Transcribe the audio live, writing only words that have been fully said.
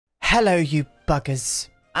Hello, you buggers,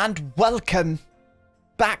 and welcome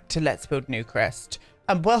back to Let's Build Newcrest,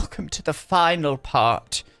 and welcome to the final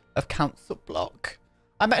part of Council Block.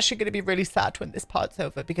 I'm actually going to be really sad when this part's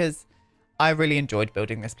over because I really enjoyed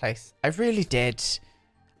building this place. I really did.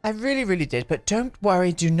 I really, really did. But don't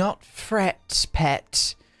worry, do not fret,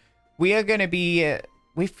 pet. We are going to be...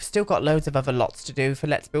 we've still got loads of other lots to do for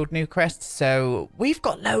Let's Build Newcrest, so we've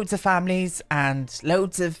got loads of families and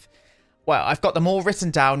loads of... well, I've got them all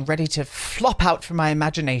written down, ready to flop out from my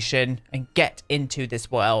imagination and get into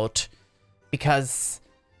this world. Because,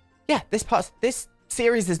 yeah, this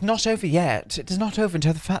series is not over yet. It is not over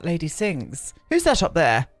until the fat lady sings. Who's that up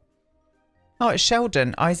there? Oh, it's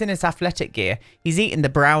Sheldon. Oh, he's in his athletic gear. He's eating the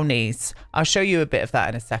brownies. I'll show you a bit of that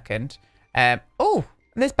in a second. Oh,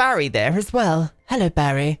 and there's Barry there as well. Hello,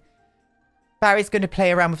 Barry. Barry's going to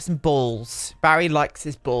play around with some balls. Barry likes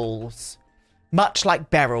his balls. Much like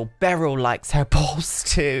Beryl. Beryl likes her balls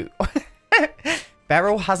too.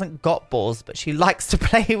 Beryl hasn't got balls, but she likes to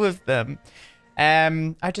play with them.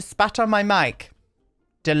 I just spat on my mic.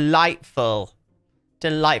 Delightful.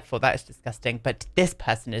 Delightful. That is disgusting. But this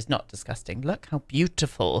person is not disgusting. Look how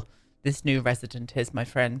beautiful this new resident is, my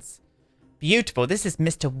friends. Beautiful. This is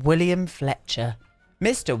Mr. William Fletcher.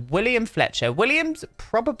 Mr. William Fletcher. William's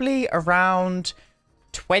probably around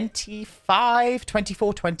 24,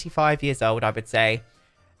 25 years old, I would say.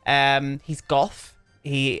 He's goth.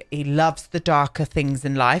 He loves the darker things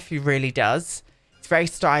in life. He really does. He's very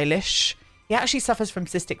stylish. He actually suffers from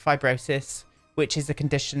cystic fibrosis, which is a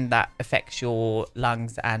condition that affects your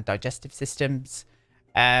lungs and digestive systems,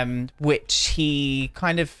 which he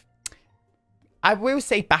kind of, I will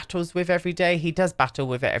say, battles with every day. He does battle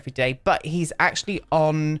with it every day, but he's actually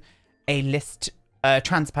on a list, a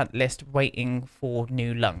transplant list, waiting for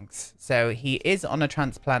new lungs. So he is on a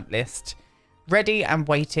transplant list, ready and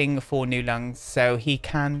waiting for new lungs so he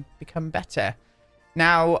can become better.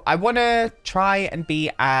 Now, I want to try and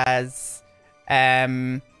be as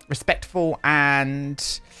respectful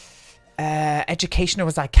and educational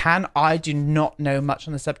as I can. I do not know much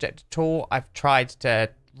on the subject at all. I've tried to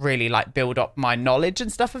really like build up my knowledge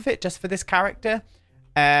and stuff of it just for this character.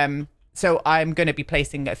 So I'm going to be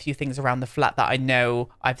placing a few things around the flat that I know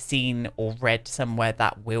I've seen or read somewhere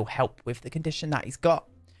that will help with the condition that he's got.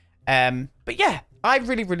 But yeah, I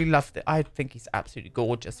really, really love it. I think he's absolutely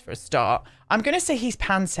gorgeous for a start. I'm going to say he's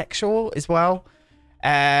pansexual as well.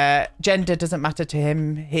 Gender doesn't matter to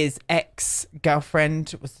him. His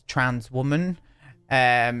ex-girlfriend was a trans woman.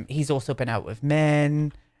 He's also been out with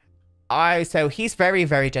men. So he's very,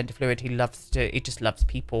 very gender fluid. He just loves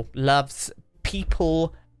people. Loves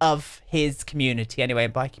people of his community. Anyway,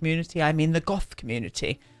 by community, I mean the goth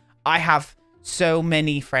community. I have so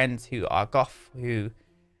many friends who are goth, who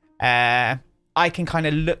I can kind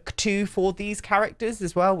of look to for these characters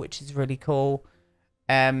as well, which is really cool.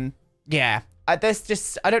 Yeah, there's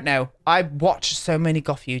just, I don't know. I watch so many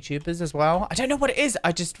goth YouTubers as well. I don't know what it is.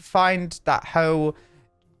 I just find that whole,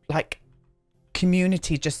 like,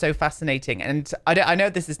 community just so fascinating. And I know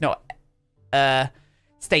this is not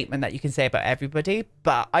statement that you can say about everybody,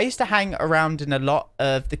 but I used to hang around in a lot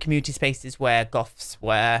of the community spaces where goths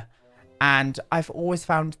were, and I've always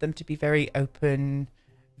found them to be very open,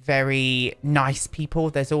 very nice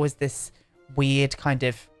people. There's always this weird kind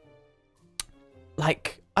of,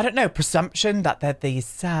 like, I don't know, presumption that they're these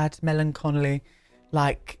sad, melancholy,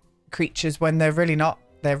 like, creatures when they're really not.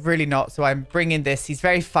 They're really not. So I'm bringing this. He's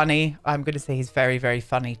very funny. I'm going to say he's very, very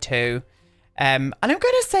funny too. And I'm going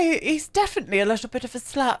to say he's definitely a little bit of a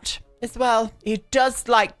slut as well. He does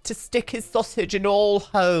like to stick his sausage in all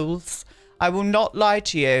holes. I will not lie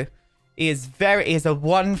to you. He is a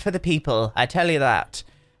one for the people. I tell you that.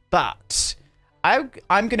 But I'm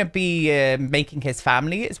going to be making his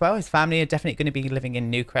family as well. His family are definitely going to be living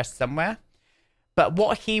in Newcrest somewhere. But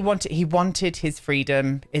what he wanted his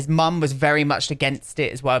freedom. His mum was very much against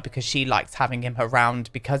it as well because she likes having him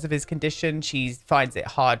around because of his condition. She finds it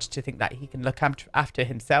hard to think that he can look after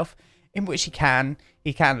himself, in which he can.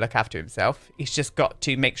 He can look after himself. He's just got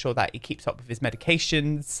to make sure that he keeps up with his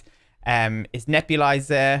medications, his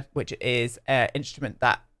nebulizer, which is an instrument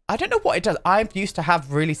that, I don't know what it does. I used to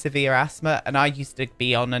have really severe asthma and I used to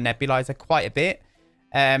be on a nebulizer quite a bit.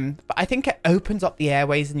 But I think it opens up the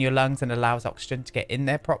airways in your lungs and allows oxygen to get in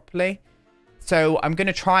there properly. So I'm going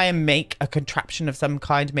to try and make a contraption of some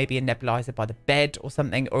kind, maybe a nebulizer by the bed or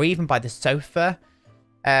something, or even by the sofa.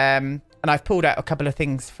 And I've pulled out a couple of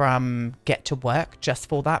things from Get to Work just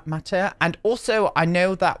for that matter. And also I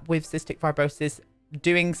know that with cystic fibrosis,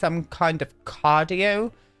 doing some kind of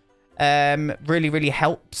cardio really, really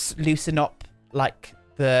helps loosen up like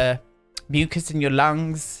the mucus in your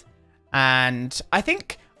lungs. And I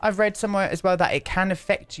think I've read somewhere as well that it can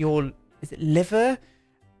affect your, is it liver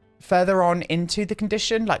further on into the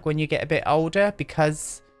condition, like when you get a bit older,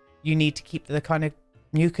 because you need to keep the kind of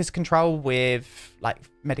mucus control with like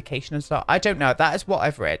medication and stuff. I don't know. That is what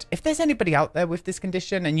I've read. If there's anybody out there with this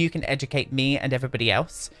condition and you can educate me and everybody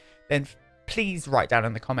else, then please write down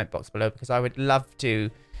in the comment box below, because I would love to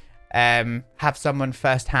have someone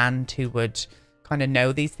firsthand who would kind of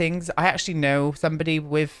know these things. I actually know somebody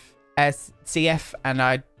with CF, and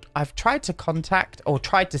I've tried to contact or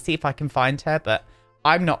tried to see if I can find her, but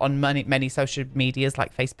I'm not on many social medias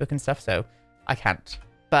like Facebook and stuff, so I can't.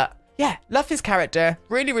 But yeah, love his character.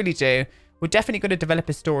 Really, really do. We're definitely going to develop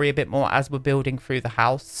his story a bit more as we're building through the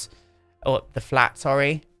house. Or the flat,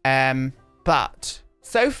 sorry. But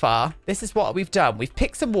so far, this is what we've done. We've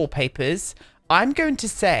picked some wallpapers. I'm going to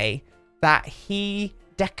say that he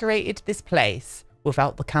decorated this place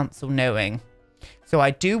without the council knowing. So I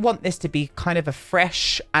do want this to be kind of a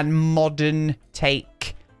fresh and modern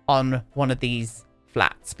take on one of these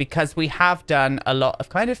flats, because we have done a lot of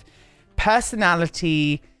kind of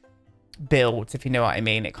personality builds, if you know what I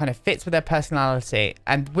mean. It kind of fits with their personality,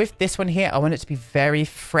 and with this one here I want it to be very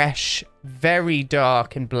fresh, very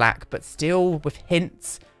dark and black, but still with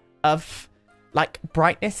hints of like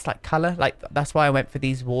brightness, like color. Like that's why I went for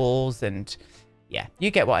these walls, and yeah, you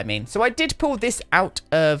get what I mean. So I did pull this out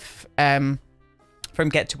of from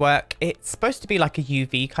Get to Work. It's supposed to be like a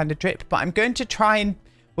UV kind of drip, but I'm going to try and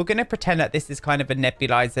we're going to pretend that this is kind of a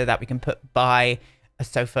nebulizer that we can put by a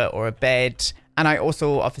sofa or a bed. And I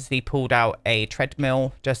also obviously pulled out a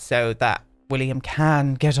treadmill just so that William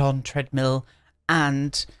can get on treadmill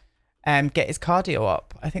and get his cardio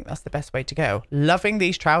up. I think that's the best way to go. Loving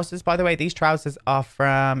these trousers, by the way. These trousers are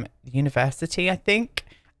from university, I think.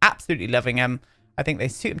 Absolutely loving them. I think they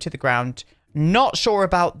suit him to the ground. Not sure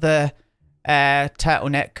about the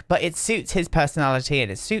turtleneck, but it suits his personality and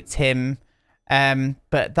it suits him.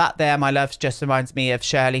 But that there, my loves, just reminds me of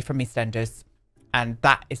Shirley from EastEnders. And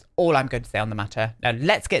that is all I'm going to say on the matter. Now,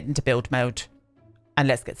 let's get into build mode and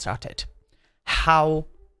let's get started. How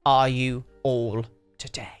are you all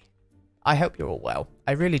today? I hope you're all well.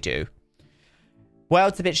 I really do.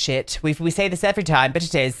 World's a bit shit. We say this every time, but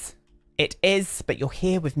it is. It is, but you're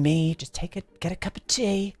here with me. Just get a cup of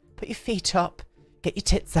tea, put your feet up, get your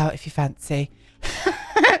tits out if you fancy.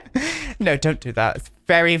 No, don't do that. It's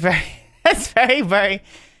very, very...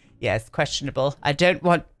 Yes, questionable. I don't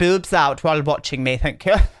want boobs out while watching me, thank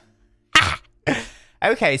you.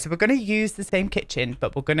 Okay, so we're going to use the same kitchen,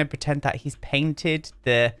 but we're going to pretend that he's painted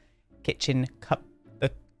the kitchen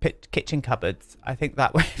cupboards. I think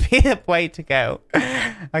that would be the way to go.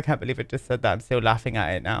 I can't believe I just said that. I'm still laughing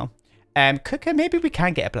at it now. Cooker, maybe we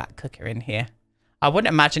can get a black cooker in here. I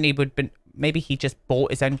wouldn't imagine he would be... Maybe he just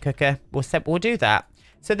bought his own cooker. We'll do that.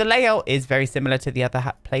 So the layout is very similar to the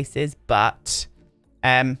other places, but...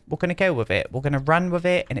 we're going to go with it. We're going to run with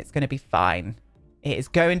it and it's going to be fine. It is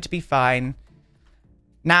going to be fine.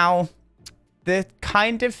 Now, the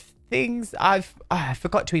kind of things I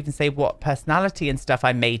forgot to even say what personality and stuff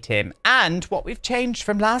I made him and what we've changed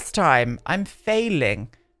from last time. I'm failing,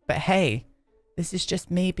 but hey, this is just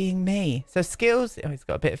me being me. So skills. Oh, he's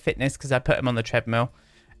got a bit of fitness because I put him on the treadmill.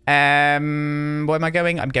 Where am I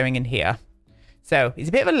going? I'm going in here. So he's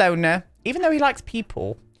a bit of a loner, even though he likes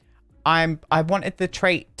people. I wanted the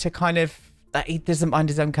trait to kind of, that he doesn't mind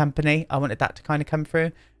his own company. I wanted that to kind of come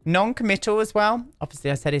through. Non-committal as well. Obviously,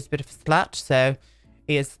 I said he's a bit of a slut, so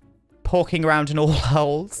he is porking around in all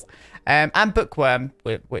holes. And bookworm,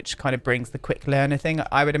 which kind of brings the quick learner thing.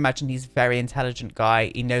 I would imagine he's a very intelligent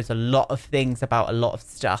guy. He knows a lot of things about a lot of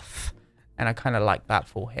stuff. And I kind of like that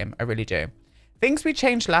for him. I really do. Things we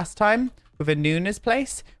changed last time with a Nuna's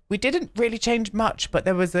place. We didn't really change much, but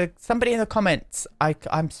there was somebody in the comments.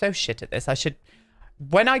 I'm so shit at this. I should,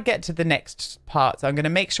 when I get to the next part, I'm going to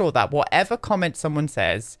make sure that whatever comment someone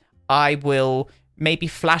says, I will maybe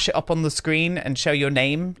flash it up on the screen and show your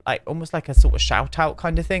name, like almost like a sort of shout out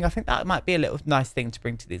kind of thing. I think that might be a little nice thing to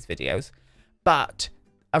bring to these videos. But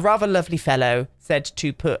a rather lovely fellow said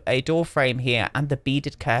to put a door frame here and the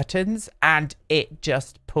beaded curtains, and it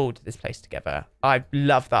just pulled this place together. I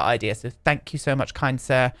love that idea. So thank you so much, kind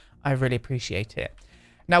sir. I really appreciate it.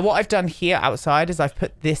 Now, what I've done here outside is I've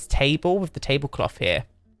put this table with the tablecloth here,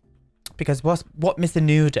 because what Mr.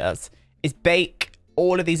 New does is bake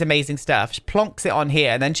all of these amazing stuff. She plonks it on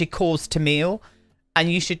here and then she calls to meal, and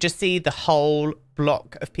you should just see the whole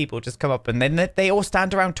block of people just come up and then they all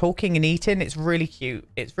stand around talking and eating. It's really cute.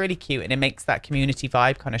 It's really cute, and it makes that community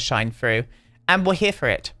vibe kind of shine through, and we're here for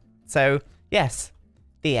it. So yes,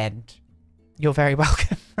 the end. You're very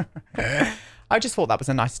welcome. I just thought that was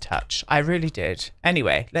a nice touch. I really did.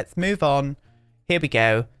 Anyway, let's move on. Here we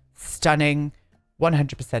go. Stunning.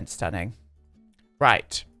 100% stunning.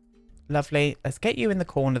 Right. Lovely. Let's get you in the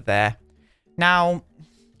corner there. Now,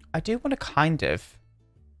 I do want to kind of...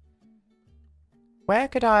 Where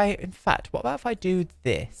could I... In fact, what about if I do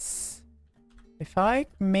this? If I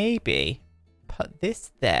maybe put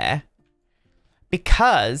this there.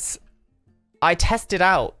 Because I tested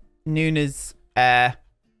out Nuna's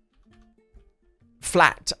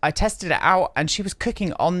flat. I tested it out and she was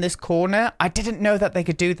cooking on this corner. I didn't know that they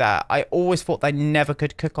could do that. I always thought they never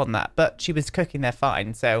could cook on that. But she was cooking there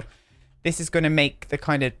fine. So this is going to make the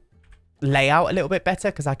kind of layout a little bit better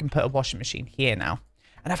because I can put a washing machine here now.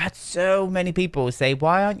 And I've had so many people say,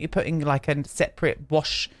 why aren't you putting like a separate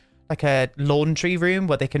like a laundry room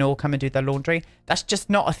where they can all come and do their laundry? That's just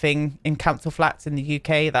not a thing in council flats in the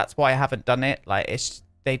UK. That's why I haven't done it. Like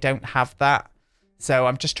they don't have that. So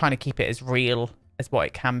I'm just trying to keep it as real as what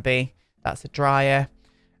it can be. That's a dryer.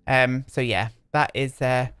 So yeah,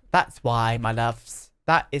 that's why, my loves.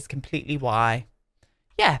 That is completely why.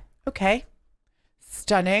 Yeah, okay.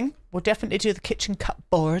 Stunning. We'll definitely do the kitchen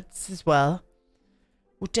cupboards as well.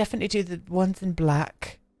 We'll definitely do the ones in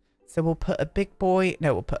black. So we'll put a big boy.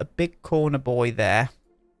 No, we'll put a big corner boy there.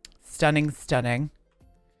 Stunning, stunning.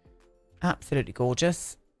 Absolutely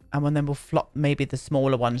gorgeous. And then we'll flop maybe the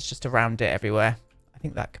smaller ones just around it everywhere. I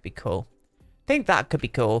think that could be cool.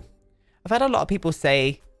 I've had a lot of people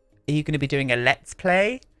say, are you going to be doing a let's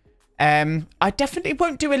play? I definitely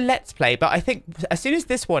won't do a let's play, but I think as soon as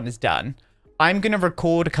this one is done, I'm going to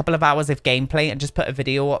record a couple of hours of gameplay and just put a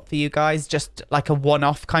video up for you guys, just like a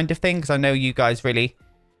one-off kind of thing, because I know you guys really...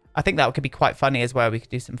 I think that could be quite funny as well. We could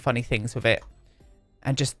do some funny things with it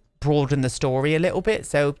and just broaden the story a little bit.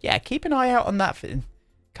 So yeah, keep an eye out on that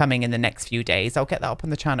coming in the next few days. I'll get that up on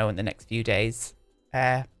the channel in the next few days.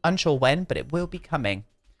 Unsure when, but it will be coming.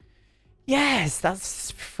 Yes,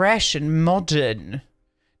 that's fresh and modern.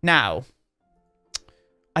 Now,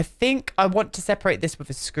 I think I want to separate this with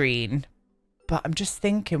a screen, but I'm just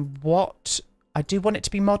thinking I do want it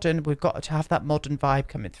to be modern. We've got to have that modern vibe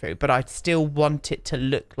coming through, but I still want it to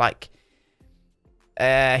look like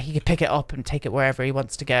he could pick it up and take it wherever he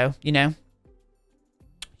wants to go, you know?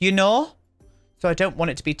 So I don't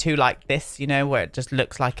want it to be too like this, where it just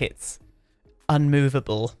looks like it's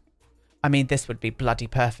unmovable. I mean, this would be bloody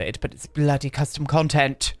perfect, but it's bloody custom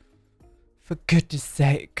content. For goodness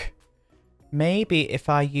sake. Maybe if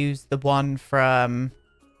I use the one from...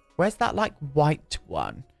 Where's that, like, white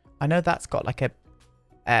one? I know that's got, like,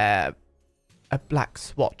 a black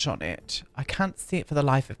swatch on it. I can't see it for the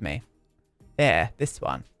life of me. There, this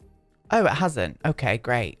one. Oh, it hasn't. Okay,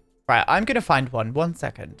 great. Right, I'm going to find one. 1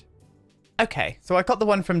 second. Okay, so I got the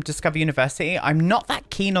one from Discover University. I'm not that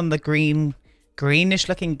keen on the greenish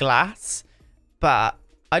looking glass, but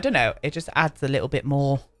I don't know. It just adds a little bit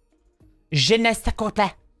more je ne sais quoi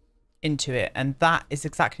into it, and that is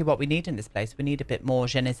exactly what we need in this place. We need a bit more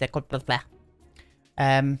je ne sais quoi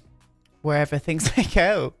wherever things may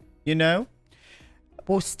go,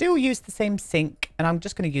 We'll still use the same sink, and I'm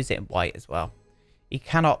just going to use it in white as well. You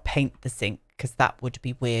cannot paint the sink because that would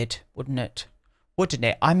be weird, wouldn't it?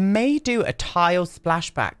 I may do a tile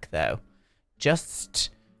splashback though,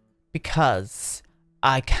 just because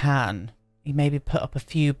I can. You maybe put up a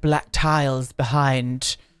few black tiles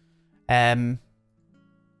behind.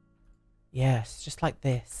 Yes, just like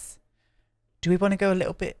this. Do we want to go a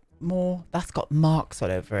little bit more? That's got marks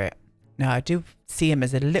all over it. No, I do see him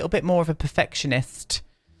as a little bit more of a perfectionist.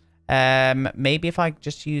 Maybe if I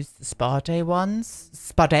just use the Spade ones.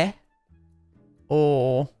 Spade.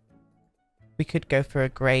 Or we could go for a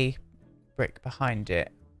grey brick behind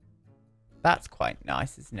it. That's quite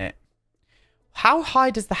nice, isn't it? How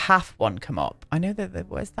high does the half one come up? I know that...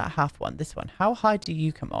 Where's that half one? This one. How high do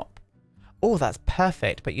you come up? Oh, that's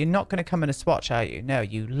perfect. But you're not going to come in a swatch, are you? No,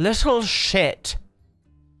 you little shit.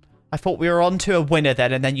 I thought we were on to a winner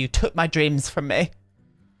then, and then you took my dreams from me.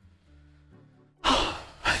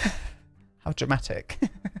 How dramatic.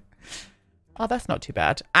 Oh, that's not too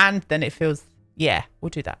bad. And then it feels... Yeah, we'll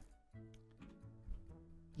do that.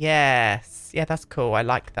 Yes. Yeah, that's cool. I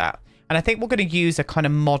like that. And I think we're going to use a kind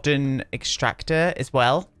of modern extractor as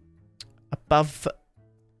well. Above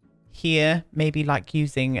here, maybe like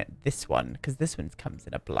using this one, because this one comes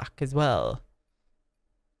in a black as well.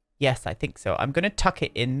 Yes, I think so. I'm going to tuck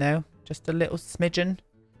it in though. Just a little smidgen.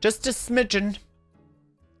 Just a smidgen.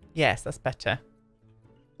 Yes, that's better.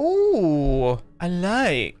 Ooh, I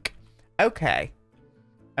like. Okay.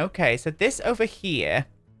 Okay, so this over here,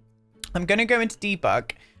 I'm going to go into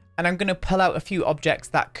debug and I'm going to pull out a few objects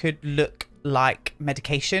that could look like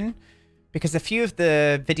medication, because a few of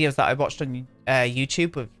the videos that I watched on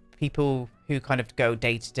YouTube with people who kind of go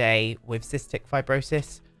day to day with cystic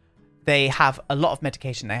fibrosis, they have a lot of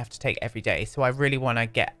medication they have to take every day. So I really want to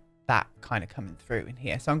get that kind of coming through in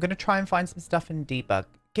here. So I'm going to try and find some stuff in debug.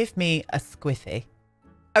 Give me a squiffy.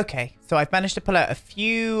 Okay, so I've managed to pull out a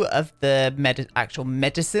few of the actual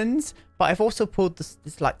medicines, but I've also pulled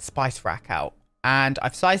this like spice rack out, and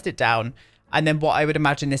I've sized it down. And then what I would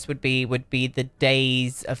imagine this would be the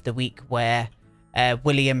days of the week where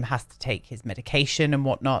William has to take his medication and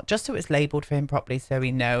whatnot, just so it's labeled for him properly, so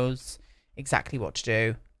he knows exactly what to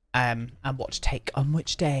do and what to take on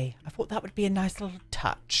which day. I thought that would be a nice little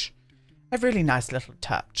touch. A really nice little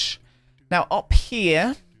touch. Now up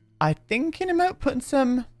here, I'm thinking about putting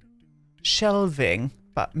some shelving,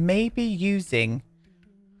 but maybe using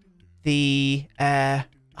the, I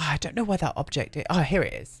don't know where that object is. Oh, here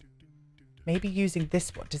it is. Maybe using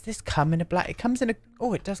this one. Does this come in a black? It comes in a,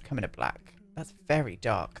 oh, it does come in a black. That's very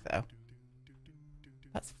dark though.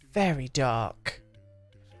 That's very dark.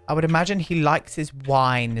 I would imagine he likes his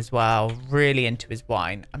wine as well. Really into his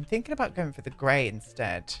wine. I'm thinking about going for the grey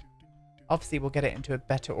instead. Obviously, we'll get it into a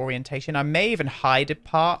better orientation. I may even hide a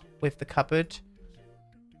part with the cupboard.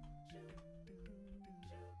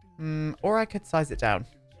 Or I could size it down.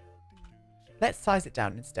 Let's size it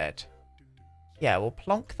down instead. Yeah, we'll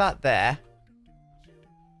plonk that there.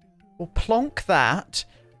 We'll plonk that.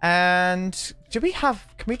 And do we have...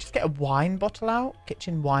 Can we just get a wine bottle out?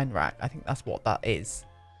 Kitchen wine rack. I think that's what that is.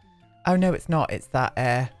 Oh, no, it's not. It's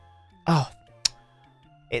that... Oh.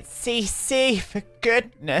 It's CC, for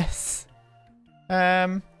goodness.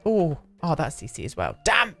 Oh, that's CC as well.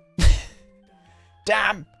 Damn.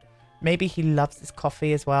 Damn. Maybe he loves his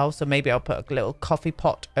coffee as well. So maybe I'll put a little coffee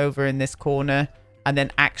pot over in this corner. And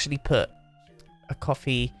then actually put a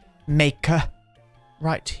coffee maker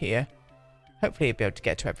right here. Hopefully he'll be able to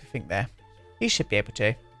get to everything there. He should be able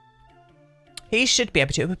to. He should be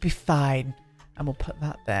able to. It would be fine. And we'll put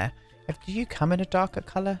that there. Do you come in a darker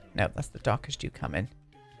colour? No, that's the darkest you come in.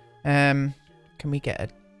 Can we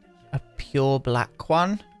get a pure black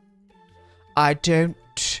one? I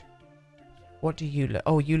don't... What do you look...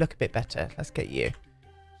 Oh, you look a bit better. Let's get you.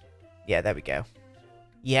 Yeah, there we go.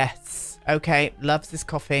 Yes. Okay. Loves this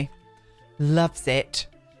coffee. Loves it.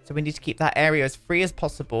 So we need to keep that area as free as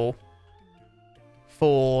possible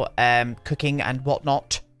for cooking and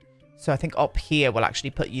whatnot. So I think up here we'll actually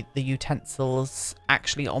put the utensils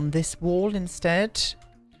actually on this wall instead,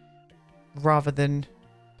 rather than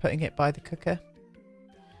putting it by the cooker.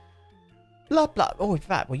 Blah, blah. Oh, in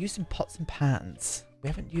fact, we'll use some pots and pans. We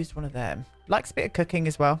haven't used one of them. Likes a bit of cooking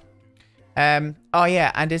as well. Oh,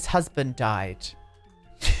 yeah, and his husband died.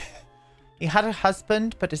 He had a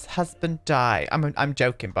husband, but his husband died. I'm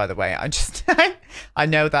joking, by the way. I just... I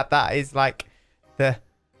know that is like the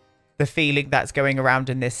feeling that's going around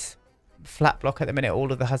in this flat block at the minute.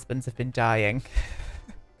 All of the husbands have been dying.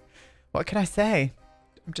 What can I say?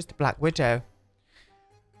 I'm just a black widow.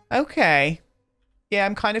 Okay. Yeah,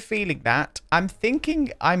 I'm kind of feeling that. I'm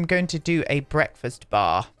thinking I'm going to do a breakfast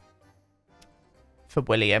bar for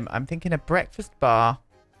William. I'm thinking a breakfast bar.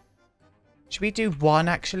 Should we do one,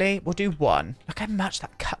 actually? We'll do one. Look how much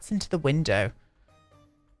that cuts into the window.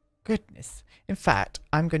 Goodness. In fact,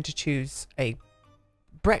 I'm going to choose a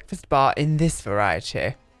breakfast bar in this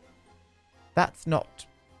variety. That's not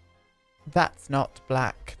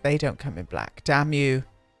black. They don't come in black. Damn you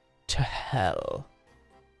to hell.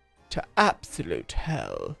 To absolute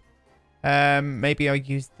hell. Maybe I'll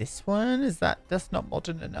use this one. That's not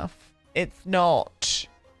modern enough? It's not.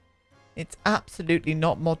 It's absolutely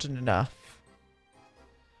not modern enough.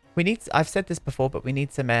 We need, I've said this before, but we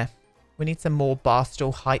need some more bar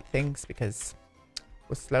stool height things because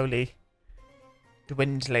we're slowly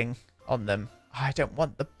dwindling on them. I don't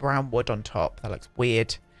want the brown wood on top. That looks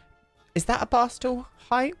weird. Is that a bar stool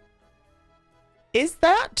height? Is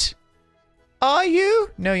that? Are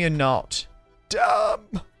you? No, you're not.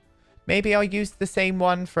 Dumb. Maybe I'll use the same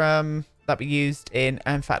one from that we used in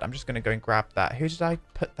fact, I'm just going to go and grab that. Who did I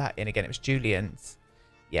put that in again? It was Julian's.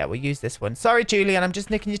 Yeah, we'll use this one. Sorry, Julian. I'm just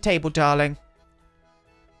nicking your table, darling.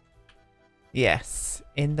 Yes.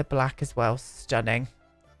 In the black as well. Stunning.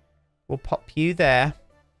 We'll pop you there.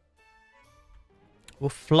 We'll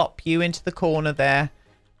flop you into the corner there.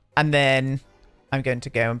 And then I'm going to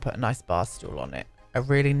go and put a nice bar stool on it. A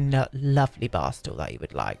really lovely bar stool that you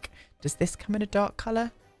would like. Does this come in a dark colour?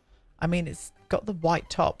 I mean, it's got the white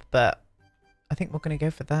top, but I think we're going to go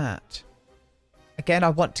for that. Again, I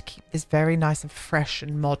want to keep this very nice and fresh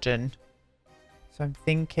and modern. So I'm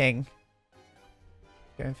thinking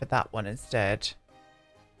going for that one instead.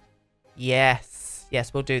 Yes.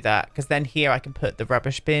 Yes, we'll do that. Because then here I can put the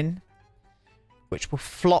rubbish bin, which will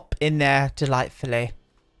flop in there delightfully.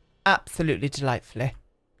 absolutely delightfully.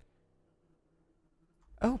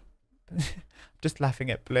 Oh, just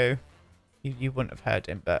laughing at Blue. You wouldn't have heard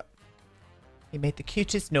him, but he made the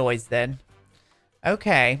cutest noise then.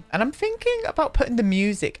 Okay, and I'm thinking about putting the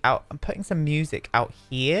music out. I'm putting some music out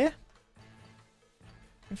here.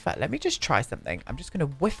 In fact, let me just try something. I'm just going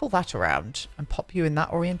to whiffle that around and pop you in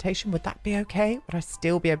that orientation. Would that be okay? Would I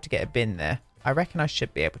still be able to get a bin there? I reckon I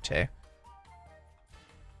should be able to. I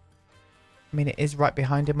mean, it is right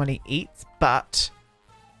behind him when he eats, but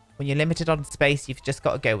when you're limited on space, you've just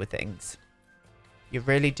got to go with things. You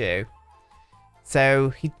really do.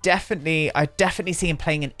 So I definitely see him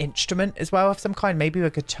playing an instrument as well of some kind. Maybe a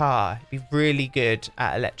guitar. He'd be really good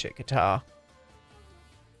at electric guitar.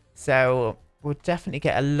 So we'll definitely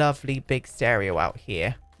get a lovely big stereo out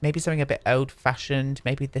here. Maybe something a bit old-fashioned.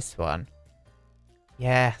 Maybe this one.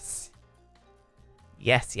 Yes.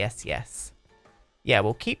 Yes, yes, yes. Yeah,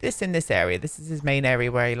 we'll keep this in this area. This is his main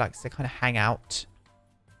area where he likes to kind of hang out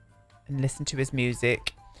and listen to his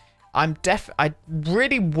music. I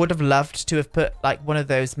really would have loved to have put like one of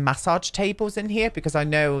those massage tables in here, because I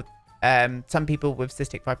know some people with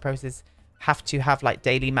cystic fibrosis have to have like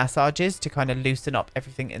daily massages to kind of loosen up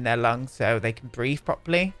everything in their lungs so they can breathe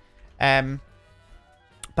properly. But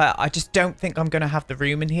I just don't think I'm going to have the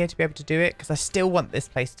room in here to be able to do it, because I still want this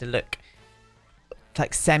place to look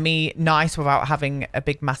like semi-nice without having a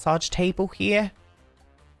big massage table here.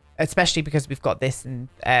 Especially because we've got this and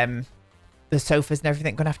the sofas and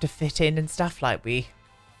everything going to have to fit in and stuff. Like we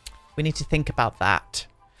need to think about that.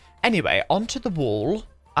 Anyway, onto the wall.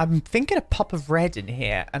 I'm thinking a pop of red in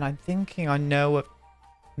here, and I'm thinking I know of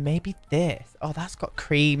maybe this. Oh, that's got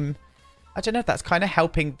cream. I don't know if that's kind of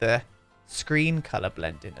helping the screen color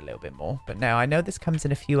blend in a little bit more. But no, I know this comes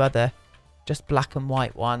in a few other just black and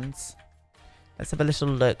white ones. Let's have a little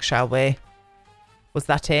look, shall we? Was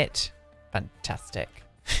that it? Fantastic.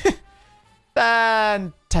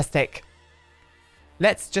 Fantastic.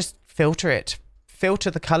 Let's just filter it. Filter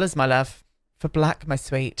the colours, my love. For black, my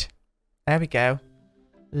sweet. There we go.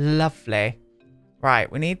 Lovely.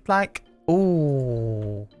 Right, we need like...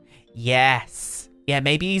 Ooh. Yes. Yeah,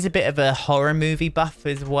 maybe he's a bit of a horror movie buff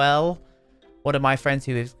as well. One of my friends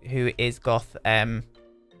who is goth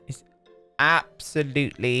is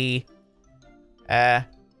absolutely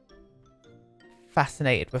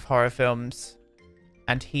fascinated with horror films.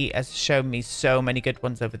 And he has shown me so many good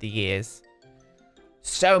ones over the years.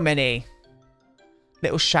 So many.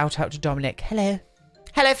 Little shout out to Dominic. Hello.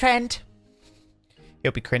 Hello, friend.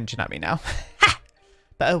 He'll be cringing at me now.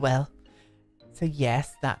 But oh well. So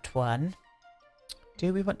yes, that one.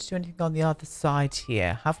 Do we want to do anything on the other side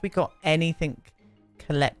here? Have we got anything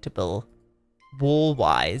collectible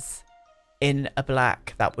wall-wise in a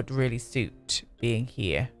black that would really suit being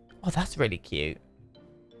here? Oh, that's really cute.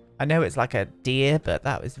 I know it's like a deer, but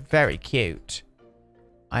that was very cute.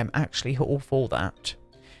 I'm actually all for that.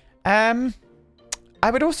 I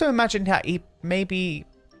would also imagine that he maybe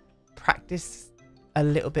practice a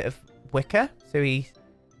little bit of Wicca. So he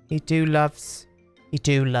loves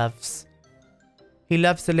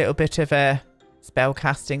a little bit of a spell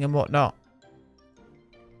casting and whatnot.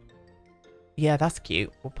 Yeah, that's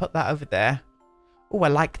cute. We'll put that over there. Oh, I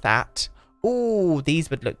like that. Oh, these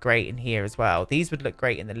would look great in here as well. These would look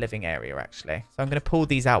great in the living area, actually. So I'm going to pull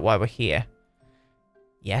these out while we're here.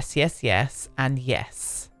 Yes, yes, yes, and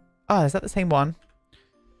yes. Oh, is that the same one?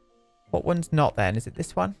 What one's not then? Is it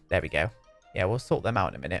this one? There we go. Yeah, we'll sort them out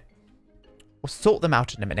in a minute. We'll sort them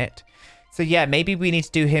out in a minute. So yeah, maybe we need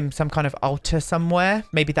to do him some kind of altar somewhere.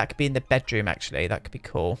 Maybe that could be in the bedroom, actually. That could be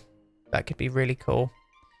cool. That could be really cool.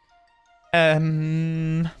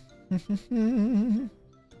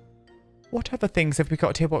 What other things have we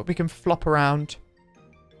got here? What we can flop around?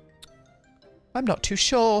 I'm not too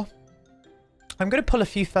sure. I'm going to pull a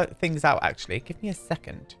few things out, actually. Give me a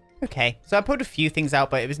second. Okay, so I pulled a few things out,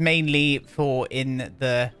 but it was mainly for in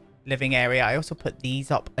the living area. I also put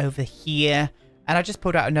these up over here. And I just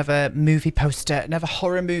pulled out another movie poster, another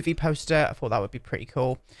horror movie poster. I thought that would be pretty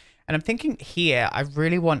cool. And I'm thinking here, I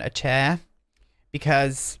really want a chair,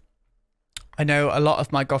 because I know a lot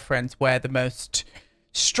of my goth friends wear the most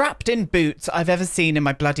strapped in boots I've ever seen in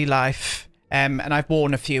my bloody life. And I've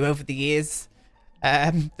worn a few over the years.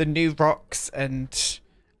 The new rocks, and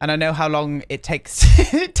I know how long it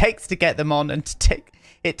takes it takes to get them on and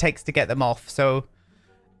it takes to get them off. So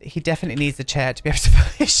he definitely needs a chair to be able to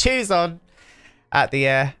put his shoes on at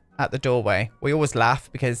the doorway. We always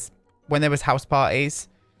laugh because when there was house parties,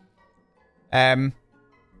 my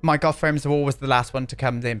goth friends were always the last one to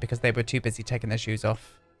come in because they were too busy taking their shoes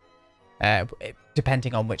off.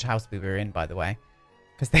 Depending on which house we were in, by the way,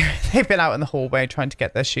 because they've been out in the hallway trying to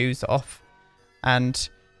get their shoes off. And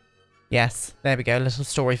Yes, there we go. A little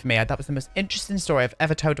story for me. That was the most interesting story I've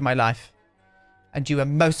ever told in my life. And you are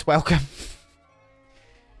most welcome.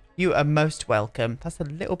 You are most welcome. That's a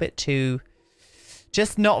little bit too...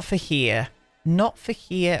 Just not for here. Not for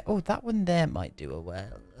here. Oh, that one there might do a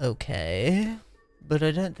well. Okay. But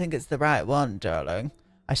I don't think it's the right one, darling.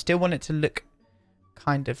 I still want it to look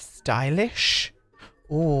kind of stylish.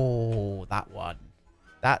 Oh, that one.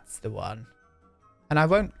 That's the one. And I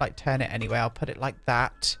won't, like, turn it anyway. I'll put it like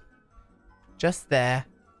that. Just there.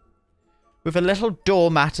 With a little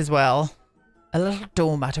doormat as well. A little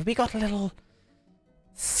doormat. Have we got a little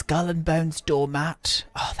skull and bones doormat?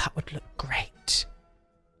 Oh, that would look great.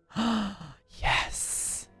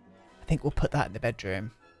 Yes. I think we'll put that in the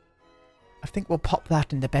bedroom. I think we'll pop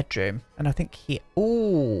that in the bedroom. And I think here...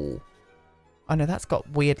 Ooh. Oh, no, that's got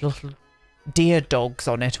weird little deer dogs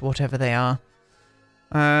on it, whatever they are.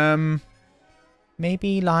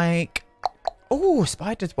 Maybe like... Oh,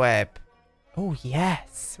 spider's web. Oh,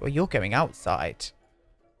 yes. Well, you're going outside.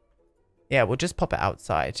 Yeah, we'll just pop it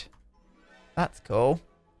outside. That's cool.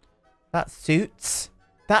 That suits.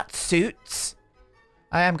 That suits.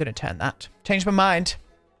 I am going to turn that. Change my mind.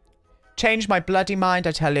 Change my bloody mind,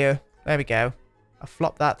 I tell you. There we go. I'll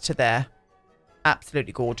flop that to there.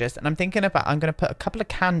 Absolutely gorgeous. And I'm thinking about... I'm going to put a couple of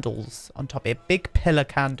candles on top here. Big pillar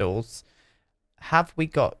candles. Have we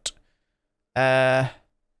got...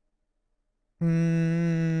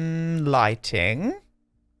 lighting.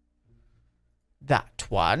 That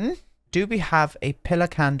one. Do we have a pillar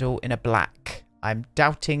candle in a black? I'm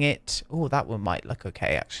doubting it. Oh, that one might look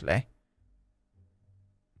okay, actually.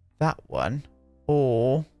 That one.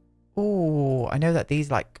 Or... Oh, I know that these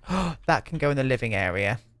like... Oh, that can go in the living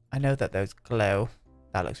area. I know that those glow.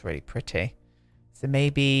 That looks really pretty. So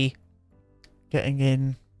maybe... Getting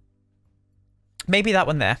in... Maybe that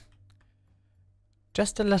one there.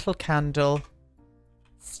 Just a little candle.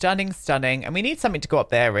 Stunning, stunning. And we need something to go up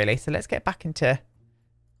there, really. So let's get back into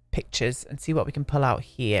pictures and see what we can pull out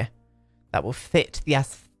here that will fit the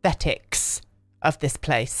aesthetics of this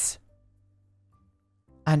place.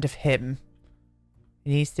 And of him. It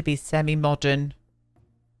needs to be semi-modern.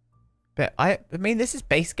 But I mean, this is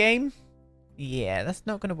base game. Yeah, that's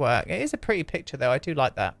not going to work. It is a pretty picture, though. I do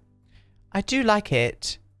like that. I do like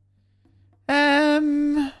it.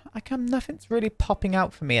 Nothing's really popping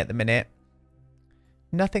out for me at the minute.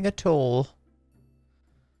 Nothing at all.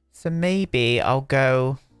 So maybe I'll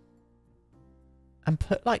go and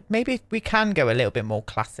put like, maybe we can go a little bit more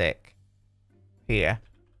classic here.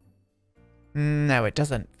 No, it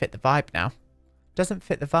doesn't fit the vibe now. Doesn't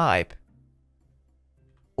fit the vibe.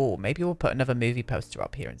 Oh, maybe we'll put another movie poster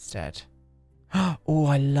up here instead. Oh,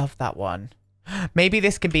 I love that one. Maybe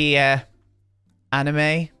this can be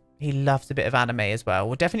anime. He loves a bit of anime as well.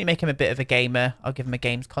 We'll definitely make him a bit of a gamer. I'll give him a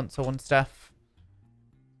games console and stuff.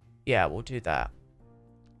 Yeah, we'll do that.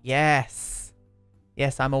 Yes.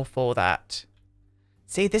 Yes, I'm all for that.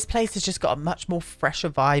 See, this place has just got a much more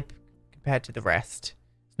fresher vibe compared to the rest.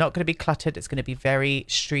 It's not going to be cluttered. It's going to be very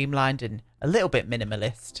streamlined and a little bit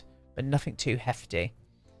minimalist, but nothing too hefty.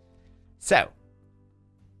 So,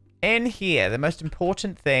 in here, the most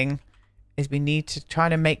important thing is we need to try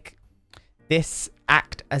to make this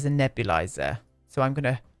act as a nebulizer. So I'm going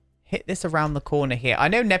to hit this around the corner here. I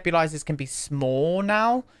know nebulizers can be small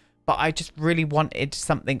now, but I just really wanted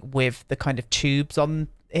something with the kind of tubes on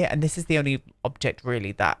it. And this is the only object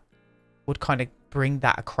really that would kind of bring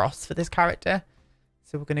that across for this character.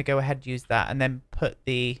 So we're going to go ahead and use that and then put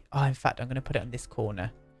the... Oh, in fact, I'm going to put it on this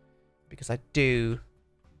corner because I do...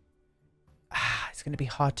 it's going to be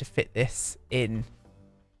hard to fit this in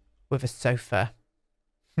with a sofa.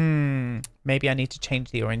 Maybe I need to change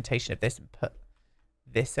the orientation of this and put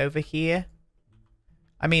this over here.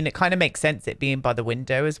 I mean, it kind of makes sense it being by the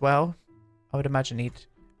window as well. I would imagine he'd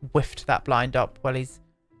whiffed that blind up while he's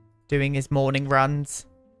doing his morning runs.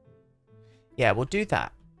 Yeah, we'll do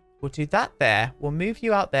that. We'll do that there. We'll move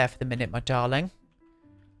you out there for the minute, my darling.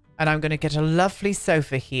 And I'm going to get a lovely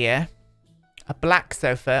sofa here. A black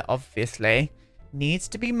sofa, obviously. Needs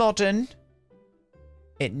to be modern.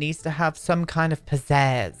 It needs to have some kind of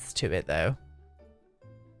pizzazz to it, though.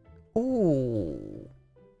 Ooh.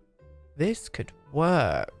 This could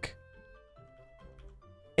work.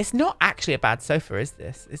 It's not actually a bad sofa, is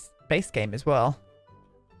this? It's base game as well.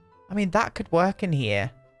 I mean, that could work in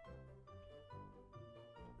here.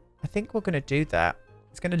 I think we're going to do that.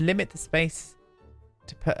 It's going to limit the space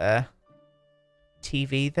to put a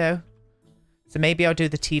TV, though. So maybe I'll do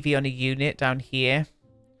the TV on a unit down here.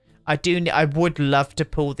 I would love to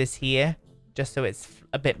pull this here, just so it's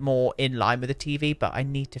a bit more in line with the TV, but I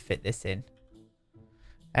need to fit this in.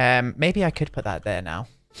 Maybe I could put that there now.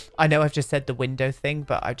 I know I've just said the window thing,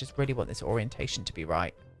 but I just really want this orientation to be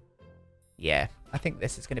right. Yeah, I think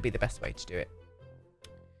this is going to be the best way to do it.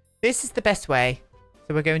 This is the best way.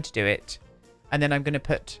 So we're going to do it. And then I'm going to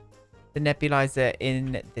put the nebulizer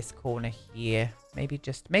in this corner here. Maybe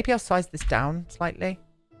I'll size this down slightly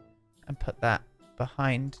and put that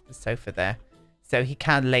behind the sofa there. So he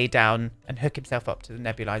can lay down and hook himself up to the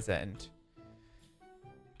nebulizer and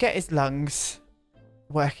get his lungs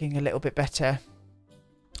working a little bit better.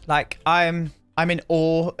 Like, I'm in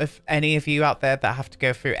awe of any of you out there that have to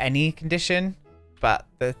go through any condition, but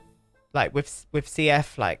with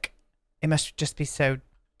CF, like, it must just be so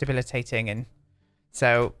debilitating. And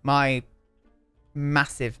so my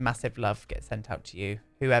massive love gets sent out to you,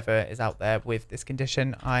 whoever is out there with this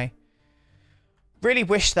condition. I really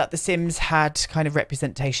wish that The Sims had kind of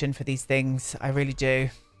representation for these things. I really do.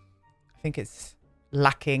 I think it's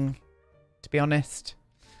lacking, to be honest.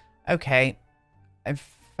 Okay, in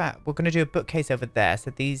fact, we're going to do a bookcase over there,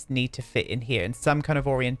 so these need to fit in here in some kind of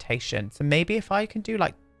orientation. So maybe if I can do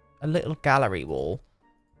like a little gallery wall,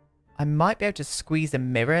 I might be able to squeeze a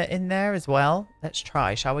mirror in there as well. Let's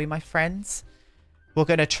try, shall we, my friends? We're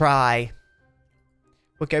going to try.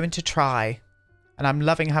 We're going to try. And I'm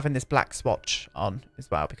loving having this black swatch on as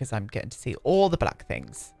well, because I'm getting to see all the black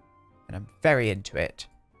things. And I'm very into it.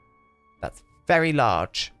 That's very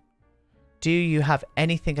large. Do you have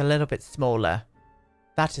anything a little bit smaller?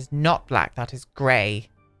 That is not black. That is grey.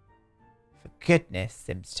 For goodness,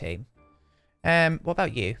 Sims team. What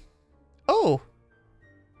about you? Oh.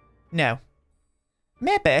 No.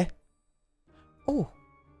 Maybe. Oh.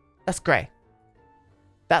 That's grey.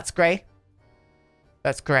 That's grey.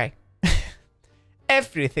 That's grey.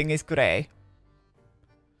 Everything is grey.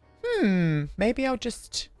 Maybe I'll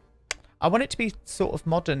just... I want it to be sort of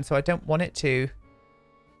modern, so I don't want it to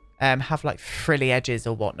have like frilly edges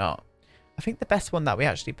or whatnot. I think the best one that we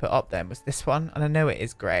actually put up then was this one. And I know it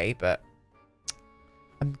is grey, but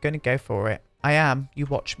I'm going to go for it. I am. You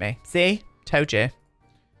watch me. See? Told you.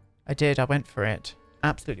 I did. I went for it.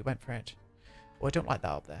 Absolutely went for it. Oh, I don't like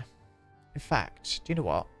that up there. In fact, do you know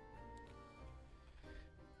what?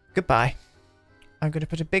 Goodbye. I'm going to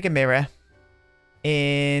put a bigger mirror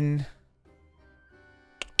in...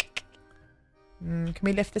 can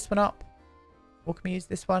we lift this one up? Or can we use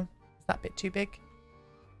this one? Is that a bit too big?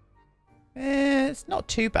 It's not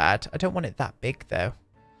too bad. I don't want it that big, though.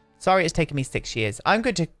 Sorry it's taken me 6 years. I'm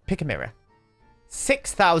going to pick a mirror.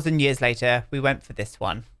 6,000 years later, we went for this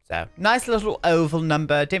one. So, nice little oval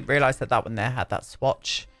number. Didn't realise that that one there had that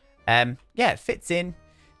swatch. Yeah, it fits in.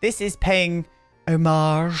 This is paying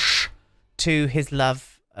homage to his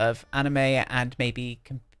love of anime and maybe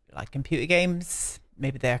like computer games.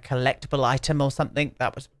 Maybe they're a collectible item or something.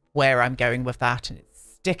 That was where I'm going with that, and it's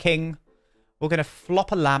sticking. We're going to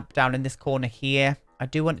flop a lamp down in this corner here. I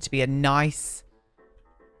do want it to be a nice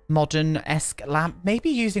modern-esque lamp. Maybe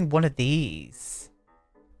using one of these.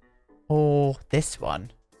 Or this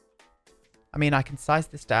one. I mean, I can size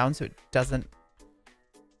this down so it doesn't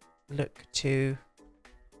look too...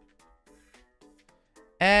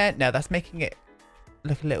 no, that's making it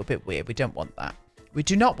look a little bit weird. We don't want that. We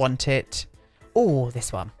do not want it. Oh,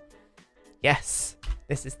 this one. Yes.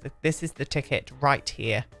 This is the ticket right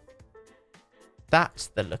here. That's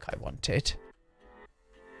the look I wanted.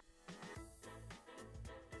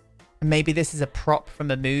 And maybe this is a prop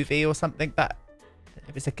from a movie or something. That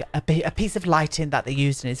it was a piece of lighting that they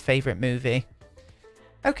used in his favourite movie.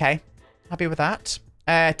 Okay. Happy with that.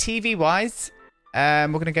 TV-wise, we're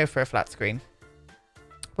going to go for a flat screen.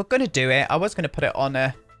 We're going to do it. I was going to put it on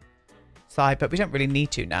a side, but we don't really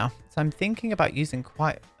need to now. So I'm thinking about using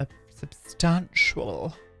quite a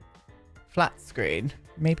substantial flat screen.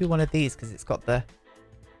 Maybe one of these, because it's got the...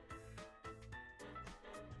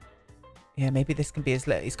 Yeah, maybe this can be his...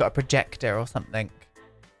 He's got a projector or something.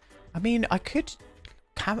 I mean, I could...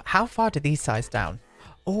 How far do these size down?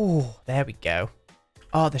 Oh, there we go.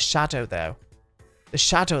 Oh, the shadow, though. The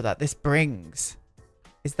shadow that this brings.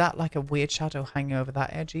 Is that like a weird shadow hanging over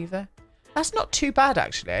that edge either? That's not too bad,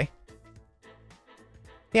 actually.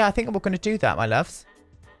 Yeah, I think we're going to do that, my loves.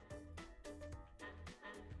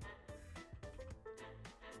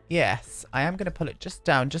 Yes, I am going to pull it just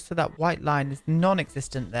down, just so that white line is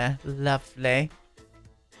non-existent there. Lovely.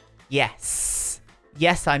 Yes.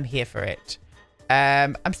 Yes, I'm here for it.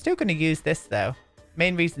 I'm still going to use this, though.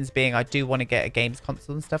 Main reasons being I do want to get a games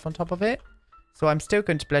console and stuff on top of it. So I'm still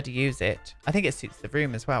going to bloody use it. I think it suits the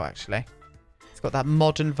room as well, actually. It's got that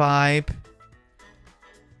modern vibe.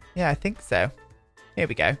 Yeah, I think so. Here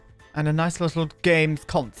we go. And a nice little games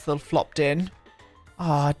console flopped in.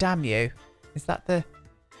 Oh, damn you. Is that the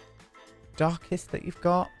darkest that you've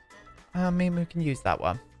got? I mean, we can use that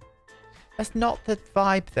one. That's not the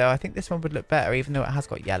vibe, though. I think this one would look better, even though it has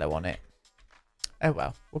got yellow on it. Oh,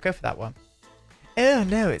 well. We'll go for that one. Oh,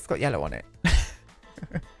 no. It's got yellow on it.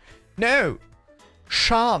 No.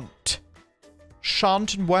 Shan't.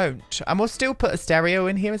 Shan't and won't. And we'll still put a stereo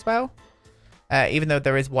in here as well. Even though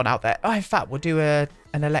there is one out there. Oh, in fact, we'll do an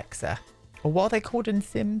Alexa. Or what are they called in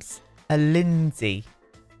Sims? A Lindsay.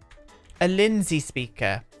 A Lindsay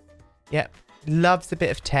speaker. Yep. Loves a bit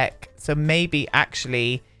of tech. So maybe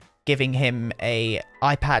actually giving him a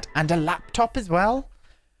iPad and a laptop as well.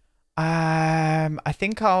 I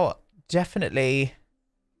think I'll definitely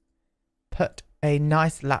put a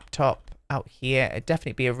nice laptop out here. It'd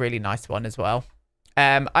definitely be a really nice one as well.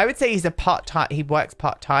 I would say he's a part-time. He works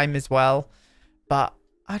part-time as well. But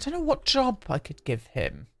I don't know what job I could give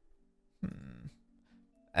him.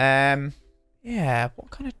 Yeah,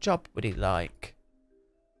 what kind of job would he like?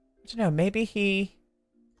 I don't know, maybe he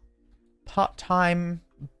part-time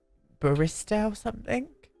barista or something?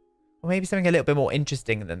 Or maybe something a little bit more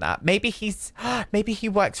interesting than that. Maybe he's maybe he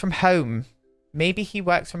works from home. Maybe he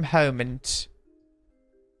works from home and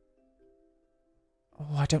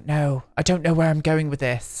oh, I don't know. I don't know where I'm going with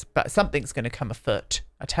this, but something's going to come afoot.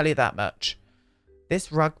 I tell you that much.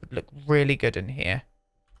 This rug would look really good in here.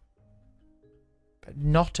 But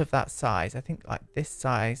not of that size. I think like this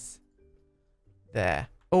size. There.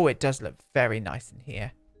 Oh, it does look very nice in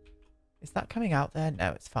here. Is that coming out there?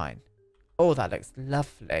 No, it's fine. Oh, that looks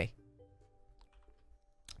lovely.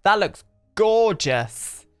 That looks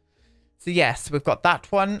gorgeous. So yes, we've got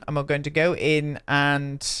that one. And we're going to go in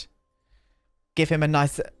and give him a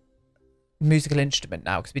nice musical instrument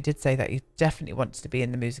now. Because we did say that he definitely wants to be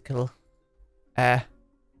in the musical...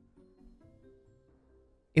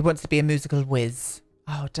 he wants to be a musical whiz.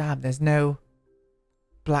 Oh, damn. There's no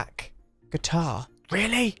black guitar.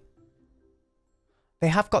 Really? They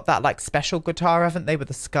have got that, like, special guitar, haven't they, with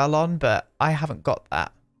the skull on? But I haven't got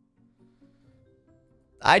that.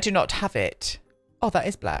 I do not have it. Oh, that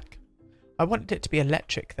is black. I wanted it to be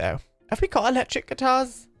electric, though. Have we got electric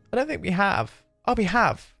guitars? I don't think we have. Oh, we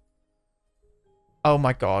have. Oh,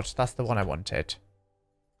 my God. That's the one I wanted.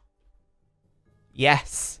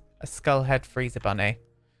 Yes. A skull head freezer bunny.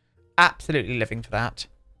 Absolutely living for that.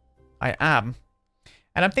 I am.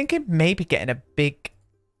 And I'm thinking maybe getting a big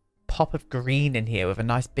pop of green in here with a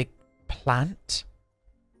nice big plant.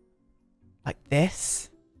 Like this.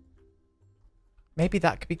 Maybe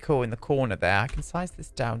that could be cool in the corner there. I can size this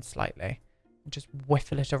down slightly. And just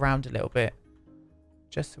whiffle it around a little bit.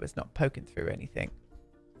 Just so it's not poking through anything.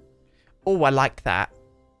 Oh, I like that.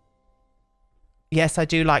 Yes, I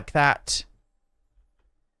do like that.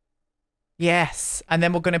 Yes. And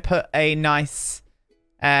then we're going to put a nice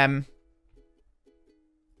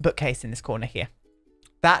bookcase in this corner here.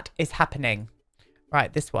 That is happening.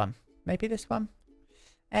 Right, this one. Maybe this one.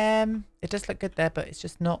 It does look good there, but it's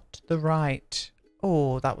just not the right...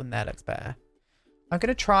 Oh, that one there looks better. I'm going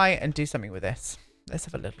to try and do something with this. Let's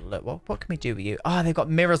have a little look. What can we do with you? Oh, they've got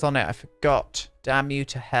mirrors on it. I forgot. Damn you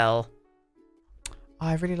to hell. Oh,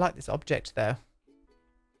 I really like this object, though.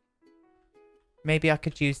 Maybe I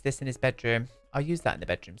could use this in his bedroom. I'll use that in the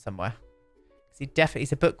bedroom somewhere. Because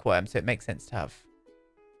he's a bookworm, so it makes sense to have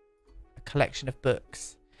a collection of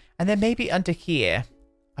books. And then maybe under here,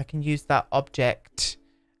 I can use that object.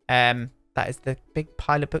 That is the big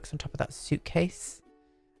pile of books on top of that suitcase.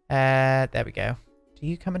 There we go. Do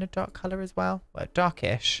you come in a dark colour as well? Well,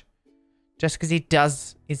 darkish. Just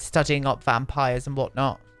because he's studying up vampires and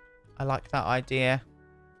whatnot. I like that idea.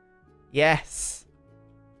 Yes.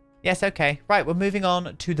 Yes, okay. Right, we're moving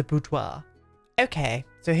on to the boudoir. Okay,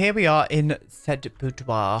 so here we are in said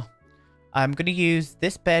boudoir. I'm going to use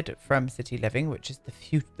this bed from City Living, which is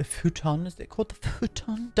the futon. Is it called the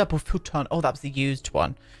futon? Double futon. Oh, that was the used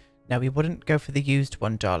one. No, we wouldn't go for the used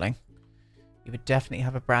one, darling. You would definitely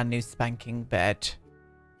have a brand new spanking bed.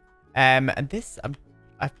 And this,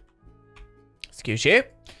 excuse you.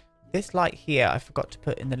 This light here, I forgot to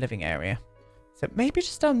put in the living area. So maybe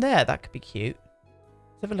just down there, that could be cute.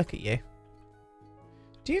 Let's have a look at you.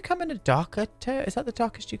 Do you come in a darker tone? Is that the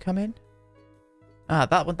darkest you come in? Ah,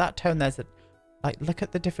 that one, that tone, there's a... Like, look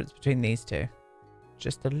at the difference between these two.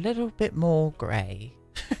 Just a little bit more grey.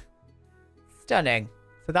 Stunning.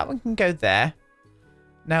 So that one can go there.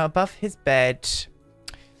 Now, above his bed,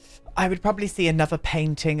 I would probably see another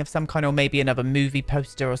painting of some kind, or maybe another movie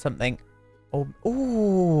poster or something. Or,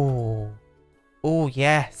 ooh. Oh,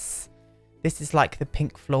 yes. This is like the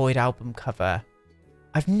Pink Floyd album cover.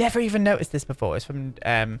 I've never even noticed this before. It's from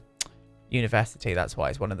university. That's why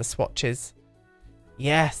it's one of the swatches.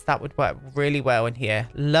 Yes, that would work really well in here.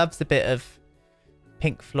 Loves a bit of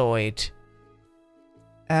Pink Floyd.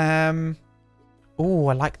 Oh,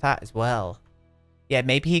 I like that as well. Yeah,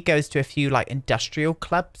 maybe he goes to a few like industrial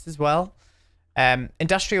clubs as well.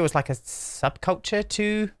 Industrial is like a subculture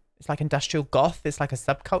to, it's like industrial goth. It's like a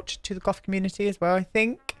subculture to the goth community as well, I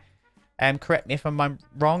think. Correct me if I'm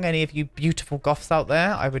wrong. Any of you beautiful goths out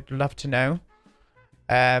there, I would love to know.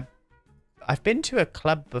 I've been to a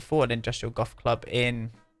club before, an industrial goth club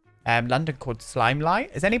in London called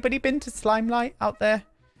Slimelight. Has anybody been to Slimelight out there?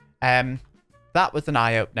 That was an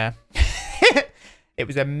eye-opener. It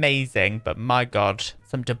was amazing, but my God,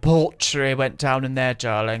 some debauchery went down in there,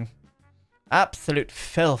 darling. Absolute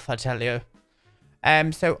filth, I tell you.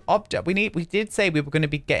 So we did say we were going to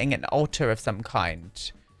be getting an altar of some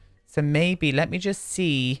kind. So maybe let me just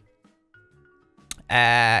see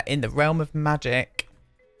in the realm of magic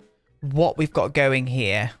what we've got going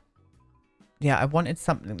here. Yeah, I wanted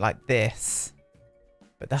something like this,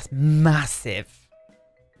 but that's massive.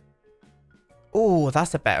 Oh,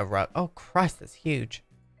 that's a better rug. Oh, Christ, that's huge.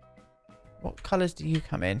 What colours do you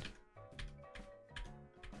come in?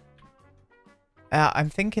 I'm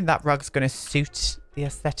thinking that rug's going to suit the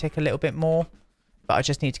aesthetic a little bit more, but I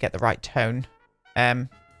just need to get the right tone. Yeah,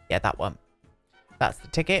 that one. That's the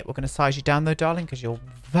ticket. We're going to size you down though, darling, because you're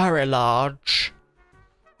very large.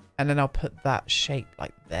 And then I'll put that shape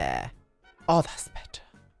like there. Oh, that's better.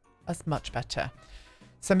 That's much better.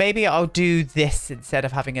 So maybe I'll do this instead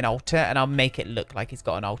of having an altar, and I'll make it look like he's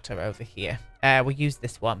got an altar over here. We'll use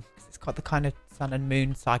this one because it's got the kind of sun and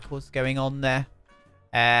moon cycles going on there.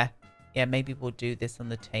 Yeah, maybe we'll do this on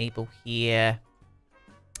the table here.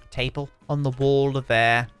 Table on the wall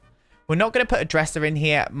there. We're not going to put a dresser in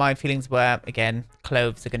here. My feelings were, again,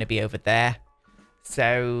 clothes are going to be over there.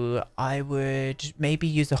 So I would maybe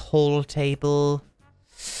use a hall table.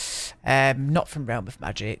 Not from Realm of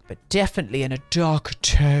Magic, but definitely in a darker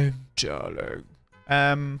tone, darling.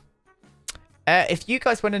 If you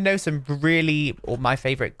guys want to know some really, or my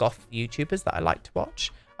favorite goth YouTubers that I like to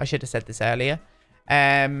watch, I should have said this earlier.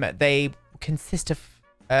 They consist of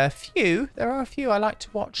a few. There are a few I like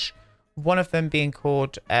to watch. One of them being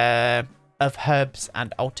called Of Herbs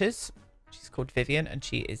and Altars. She's called Vivian, and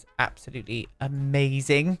she is absolutely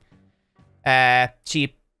amazing.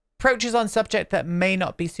 She approaches on subject that may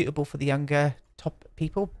not be suitable for the younger top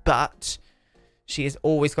people, but she has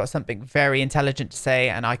always got something very intelligent to say,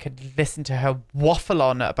 and I could listen to her waffle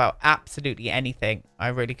on about absolutely anything. I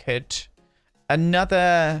really could.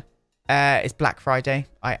 Another is Black Friday.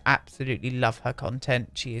 I absolutely love her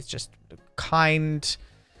content. She is just a kind,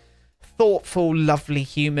 thoughtful, lovely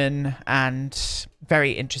human, and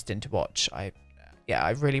very interesting to watch. I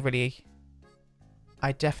definitely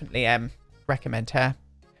recommend her.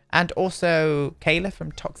 And also Kayla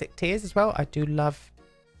from Toxic Tears as well. I do love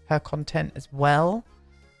her content as well.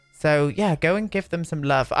 So yeah, go and give them some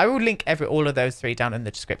love. I will link all of those three down in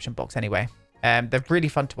the description box anyway. They're really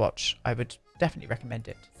fun to watch. I would definitely recommend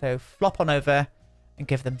it. So flop on over and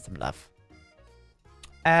give them some love.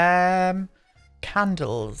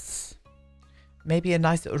 Candles. Maybe a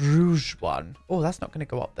nice rouge one. Oh, that's not going to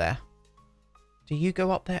go up there. Do you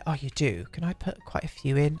go up there? Oh, you do. Can I put quite a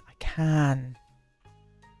few in? I can.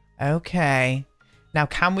 Okay. Now,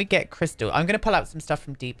 can we get crystal? I'm going to pull out some stuff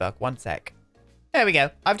from debug. One sec. There we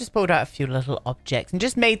go. I've just pulled out a few little objects and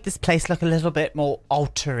just made this place look a little bit more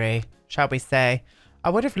altar-y, shall we say. I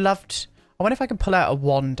would have loved... I wonder if I can pull out a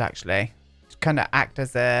wand, actually. To kind of act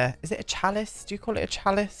as a... Is it a chalice? Do you call it a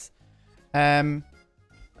chalice? Let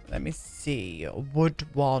me see. A wood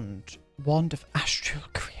wand. Wand of astral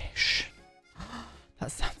creation.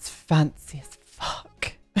 That sounds fancy as fuck.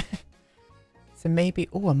 So maybe...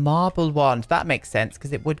 Oh, a marble wand. That makes sense,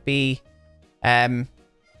 because it would be...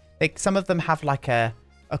 some of them have like a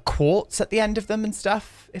quartz at the end of them and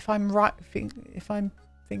stuff. If I'm right... If I'm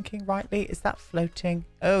thinking rightly. Is that floating?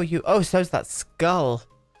 Oh, so's that skull.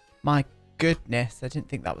 My goodness. I didn't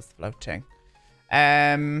think that was floating.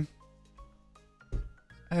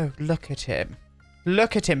 Oh, look at him.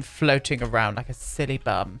 Look at him floating around like a silly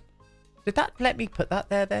bum. Did that let me put that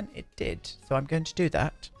there then? It did. So I'm going to do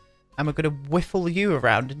that. And we're going to whiffle you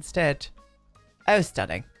around instead. Oh,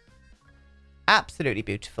 stunning. Absolutely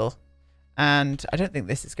beautiful. And I don't think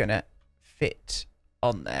this is going to fit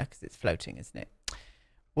on there because it's floating, isn't it?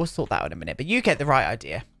 We'll sort that out in a minute. But you get the right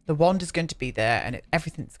idea. The wand is going to be there and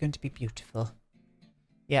everything's going to be beautiful.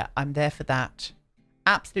 Yeah, I'm there for that.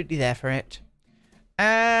 Absolutely there for it. Do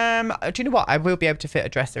you know what? I will be able to fit a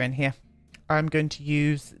dresser in here. I'm going to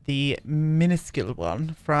use the minuscule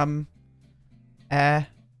one from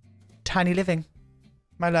Tiny Living,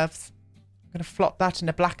 my loves. I'm going to flop that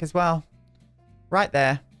into black as well. Right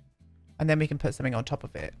there. And then we can put something on top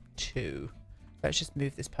of it too. Let's just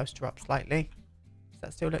move this poster up slightly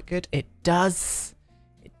that still look good? It does.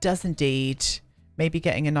 It does indeed. Maybe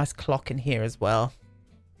getting a nice clock in here as well.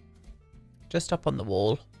 Just up on the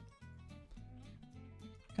wall.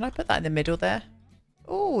 Can I put that in the middle there?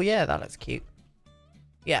 Oh, yeah, that looks cute.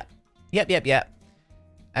 Yeah. Yep.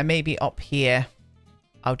 And maybe up here,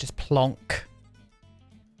 I'll just plonk.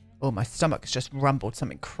 Oh, my stomach's just rumbled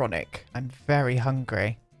something chronic. I'm very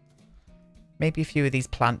hungry. Maybe a few of these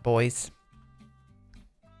plant boys.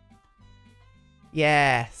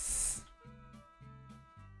 Yes.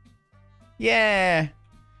 Yeah.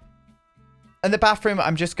 And the bathroom,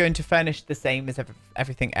 I'm just going to furnish the same as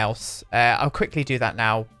everything else. I'll quickly do that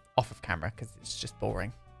now off of camera because it's just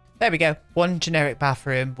boring. There we go. One generic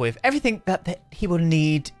bathroom with everything that he will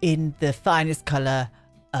need in the finest colour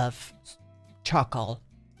of charcoal.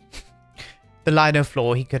 The lino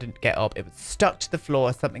floor, he couldn't get up. It was stuck to the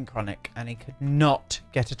floor, something chronic, and he could not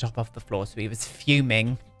get it up off the floor. So he was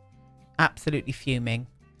fuming. Absolutely fuming.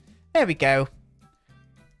 There we go.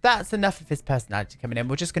 That's enough of his personality coming in.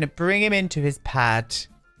 We're just going to bring him into his pad.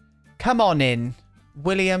 Come on in.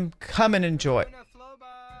 William, come and enjoy.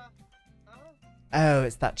 Oh,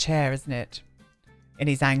 it's that chair, isn't it? And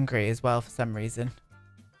he's angry as well for some reason.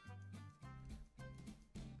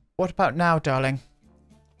 What about now, darling?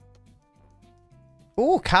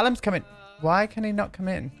 Oh, Callum's coming. Why can he not come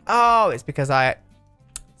in? Oh, it's because I...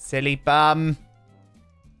 Silly bum.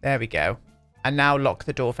 There we go. And now lock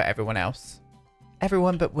the door for everyone else.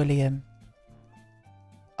 Everyone but William.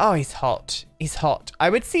 Oh, he's hot. He's hot. I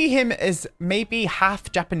would see him as maybe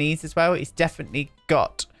half Japanese as well. He's definitely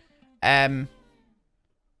got...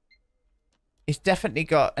 He's definitely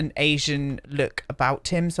got an Asian look about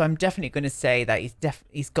him. So I'm definitely going to say that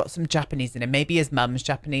he's got some Japanese in him. Maybe his mum's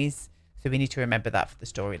Japanese. So we need to remember that for the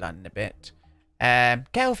storyline in a bit.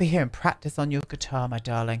 Get over here and practice on your guitar, my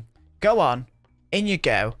darling. Go on. In you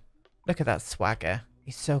go. Look at that swagger.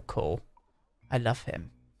 He's so cool. I love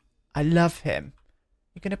him. I love him.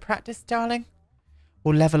 You going to practice, darling?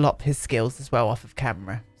 We'll level up his skills as well off of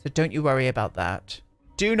camera. So don't you worry about that.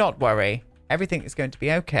 Do not worry. Everything is going to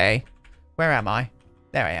be okay. Where am I?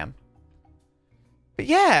 There I am. But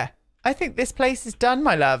yeah, I think this place is done,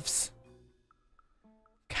 my loves.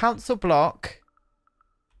 Council block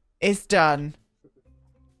is done.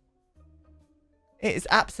 It is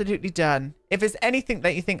absolutely done. If there's anything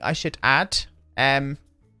that you think I should add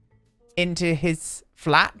into his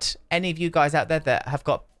flat, any of you guys out there that have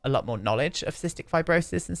got a lot more knowledge of cystic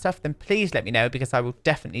fibrosis and stuff, then please let me know because I will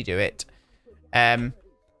definitely do it. But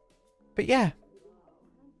yeah,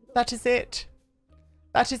 that is it.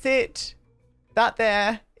 That is it. That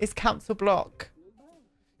there is council block.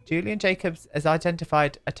 Julian Jacobs has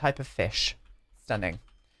identified a type of fish. Stunning.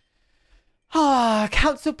 Ah,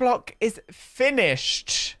 council block is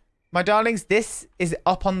finished. My darlings, this is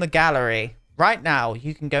up on the gallery. Right now,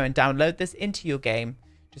 you can go and download this into your game.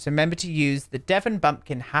 Just remember to use the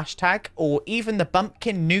DevonBumpkin hashtag or even the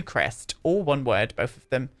Bumpkin Newcrest. All one word, both of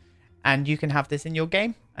them. And you can have this in your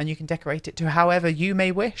game. And you can decorate it to however you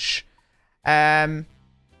may wish.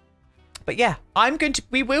 But yeah,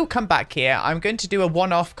 we will come back here. I'm going to do a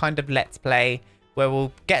one-off kind of let's play where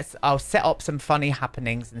I'll set up some funny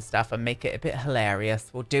happenings and stuff and make it a bit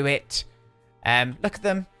hilarious. We'll do it. Look at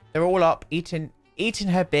them. They're all up eating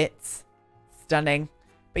her bits. Stunning.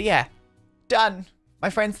 But yeah, done. My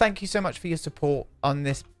friends, thank you so much for your support on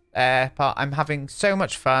this part. I'm having so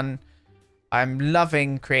much fun. I'm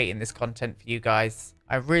loving creating this content for you guys.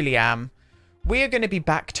 I really am. We are going to be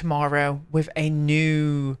back tomorrow with a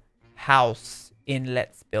new house in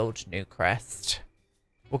Let's Build Newcrest.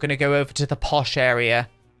 We're going to go over to the posh area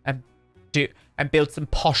and build some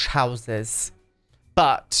posh houses.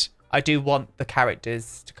 But I do want the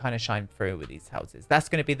characters to kind of shine through with these houses. That's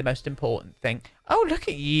going to be the most important thing. Oh, look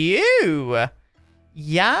at you.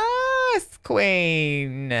 Yes,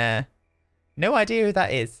 queen. No idea who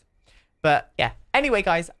that is. But yeah. Anyway,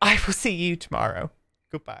 guys, I will see you tomorrow.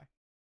 Goodbye.